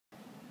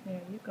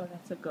There you go.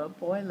 That's a good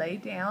boy. Lay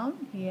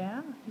down.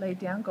 Yeah. Lay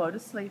down. Go to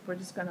sleep. We're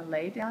just going to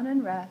lay down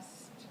and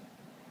rest.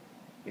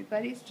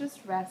 Everybody's just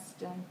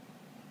resting.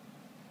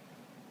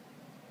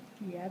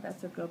 Yeah,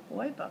 that's a good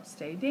boy, Bo.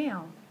 Stay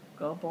down.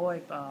 Good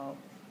boy, Bo.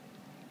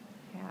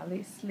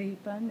 Hallie's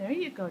sleeping. There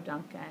you go,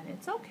 Duncan.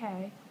 It's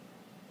okay.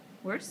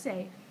 We're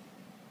safe.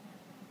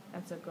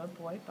 That's a good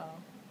boy, Bo.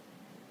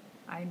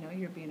 I know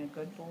you're being a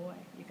good boy.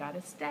 You got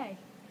to stay.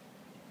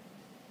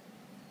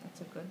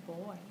 That's a good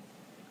boy.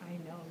 I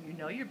know. You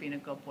know you're being a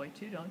good boy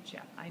too, don't you?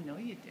 I know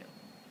you do.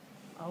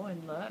 Oh,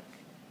 and look.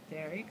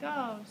 There he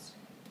goes.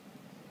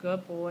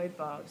 Good boy,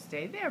 Bo.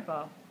 Stay there,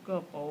 Bo.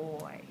 Good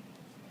boy.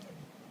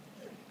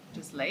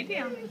 Just lay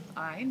down.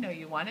 I know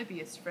you want to be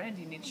his friend.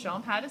 You need to show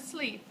him how to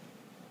sleep.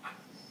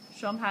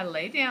 Show him how to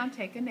lay down,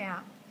 take a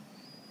nap.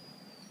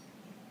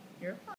 You're fine.